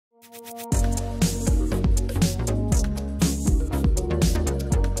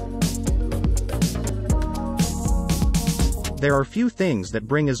There are few things that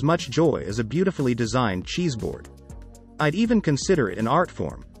bring as much joy as a beautifully designed cheeseboard. I'd even consider it an art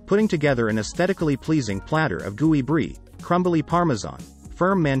form, putting together an aesthetically pleasing platter of gooey brie, crumbly parmesan,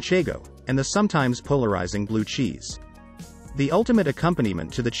 firm manchego, and the sometimes polarizing blue cheese. The ultimate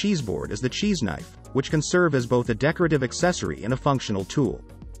accompaniment to the cheeseboard is the cheese knife, which can serve as both a decorative accessory and a functional tool.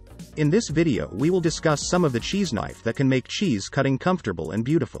 In this video we will discuss some of the cheese knife that can make cheese cutting comfortable and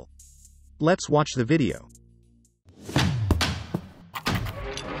beautiful. Let's watch the video.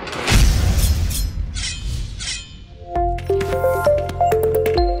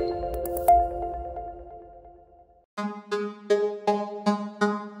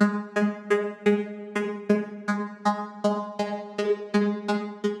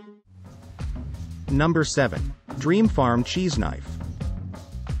 Number 7. Dreamfarm Cheese Knife.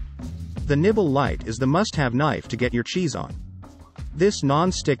 The Nibble Light is the must-have knife to get your cheese on. This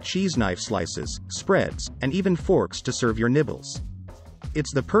non-stick cheese knife slices, spreads, and even forks to serve your nibbles.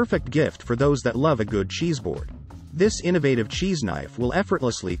 It's the perfect gift for those that love a good cheeseboard. This innovative cheese knife will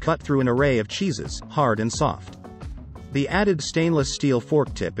effortlessly cut through an array of cheeses, hard and soft. The added stainless steel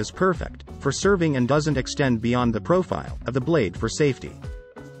fork tip is perfect for serving and doesn't extend beyond the profile of the blade for safety.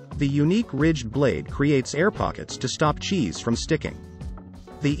 The unique ridged blade creates air pockets to stop cheese from sticking.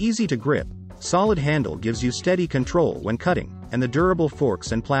 The easy-to-grip, solid handle gives you steady control when cutting, and the durable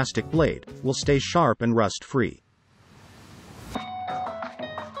forks and plastic blade will stay sharp and rust-free.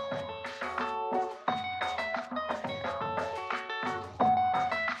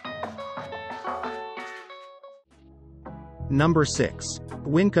 Number 6.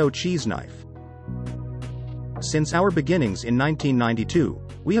 Winco Cheese Knife. Since our beginnings in 1992,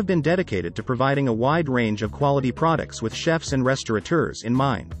 we have been dedicated to providing a wide range of quality products with chefs and restaurateurs in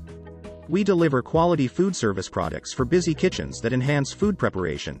mind. We deliver quality food service products for busy kitchens that enhance food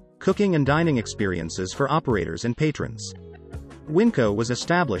preparation, cooking and dining experiences for operators and patrons. Winco was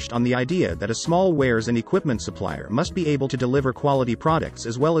established on the idea that a small wares and equipment supplier must be able to deliver quality products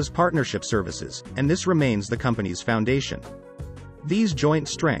as well as partnership services, and this remains the company's foundation. These joint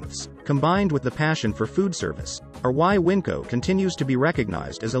strengths, combined with the passion for food service, are why Winco continues to be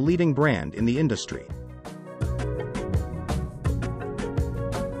recognized as a leading brand in the industry.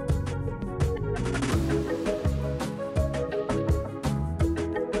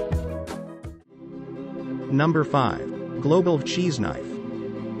 Number 5. Globalv Cheese Knife.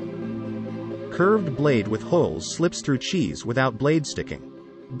 Curved blade with holes slips through cheese without blade sticking.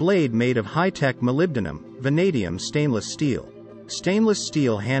 Blade made of high-tech molybdenum, vanadium stainless steel. Stainless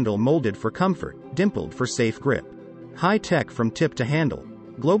steel handle molded for comfort, dimpled for safe grip. High-tech from tip to handle.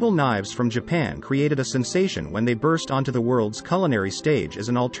 Global knives from Japan created a sensation when they burst onto the world's culinary stage as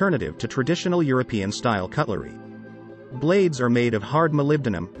an alternative to traditional European-style cutlery. Blades are made of hard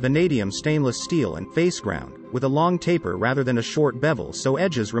molybdenum, vanadium stainless steel and face ground, with a long taper rather than a short bevel so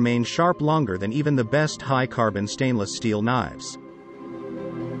edges remain sharp longer than even the best high-carbon stainless steel knives.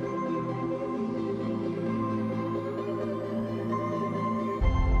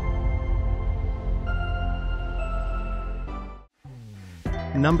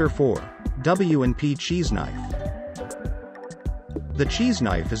 Number 4. W&P Cheese Knife. The cheese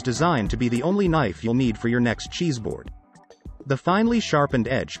knife is designed to be the only knife you'll need for your next cheeseboard. The finely sharpened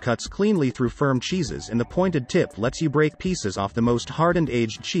edge cuts cleanly through firm cheeses and the pointed tip lets you break pieces off the most hardened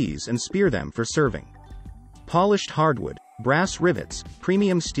aged cheese and spear them for serving. Polished hardwood, brass rivets,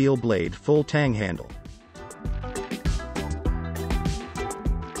 premium steel blade, full tang handle.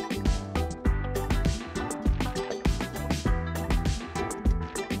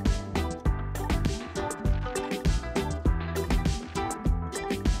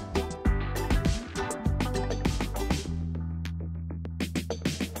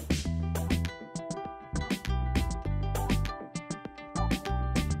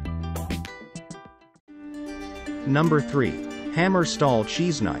 Number 3. Hammer Stahl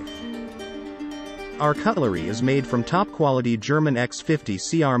Cheese Knife. Our cutlery is made from top-quality German X50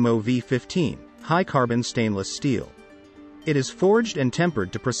 CRMO V15, high-carbon stainless steel. It is forged and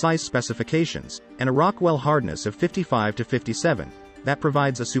tempered to precise specifications, and a Rockwell hardness of 55 to 57, that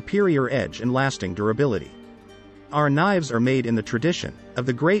provides a superior edge and lasting durability. Our knives are made in the tradition of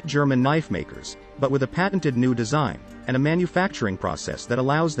the great German knife makers, but with a patented new design, and a manufacturing process that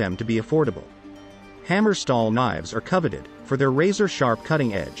allows them to be affordable. Hammer Stahl knives are coveted for their razor-sharp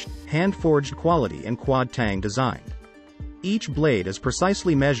cutting edge, hand-forged quality and quad-tang design. Each blade is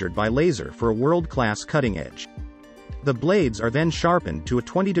precisely measured by laser for a world-class cutting edge. The blades are then sharpened to a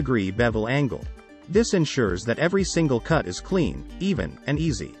 20-degree bevel angle. This ensures that every single cut is clean, even, and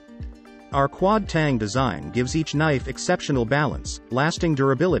easy. Our quad tang design gives each knife exceptional balance, lasting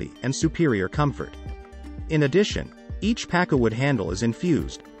durability, and superior comfort. In addition, each pakkawood handle is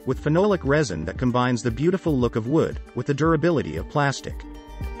infused with phenolic resin that combines the beautiful look of wood with the durability of plastic.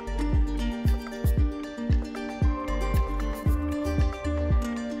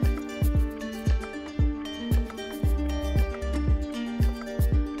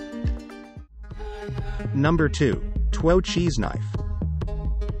 Number 2. TUO Cheese Knife.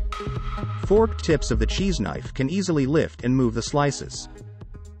 Forked tips of the cheese knife can easily lift and move the slices.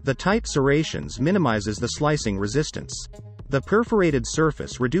 The tight serrations minimizes the slicing resistance. The perforated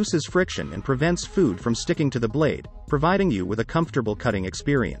surface reduces friction and prevents food from sticking to the blade, providing you with a comfortable cutting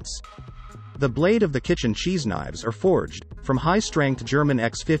experience. The blade of the kitchen cheese knives are forged from high-strength German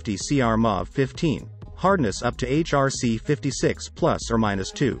X50 CR MOV 15, hardness up to HRC 56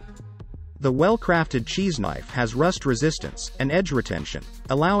 ±2. The well-crafted cheese knife has rust resistance and edge retention,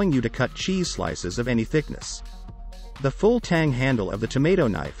 allowing you to cut cheese slices of any thickness. The full tang handle of the tomato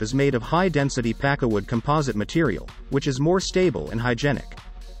knife is made of high-density pakkawood composite material, which is more stable and hygienic.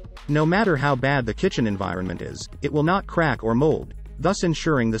 No matter how bad the kitchen environment is, it will not crack or mold, thus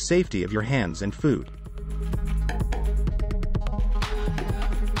ensuring the safety of your hands and food.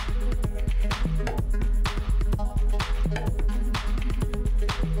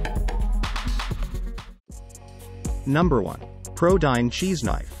 Number 1. Prodyne Cheese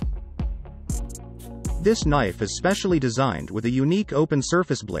Knife. This knife is specially designed with a unique open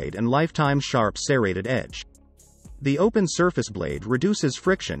surface blade and lifetime sharp serrated edge. The open surface blade reduces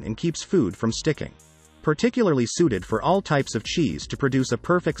friction and keeps food from sticking. Particularly suited for all types of cheese to produce a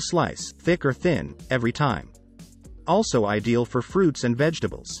perfect slice, thick or thin, every time. Also ideal for fruits and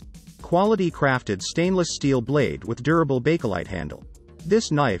vegetables. Quality crafted stainless steel blade with durable bakelite handle.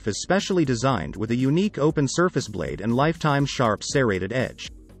 This knife is specially designed with a unique open surface blade and lifetime sharp serrated edge.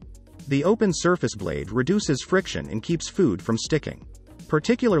 The open surface blade reduces friction and keeps food from sticking.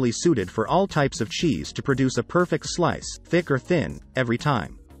 Particularly suited for all types of cheese to produce a perfect slice, thick or thin, every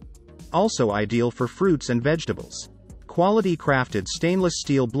time. Also ideal for fruits and vegetables. Quality crafted stainless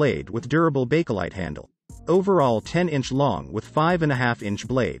steel blade with durable bakelite handle. Overall 10-inch long with 5.5-inch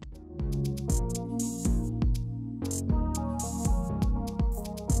blade.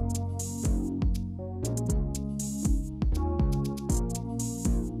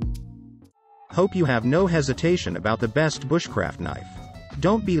 Hope you have no hesitation about the best bushcraft knife.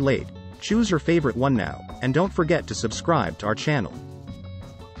 Don't be late, choose your favorite one now, and don't forget to subscribe to our channel.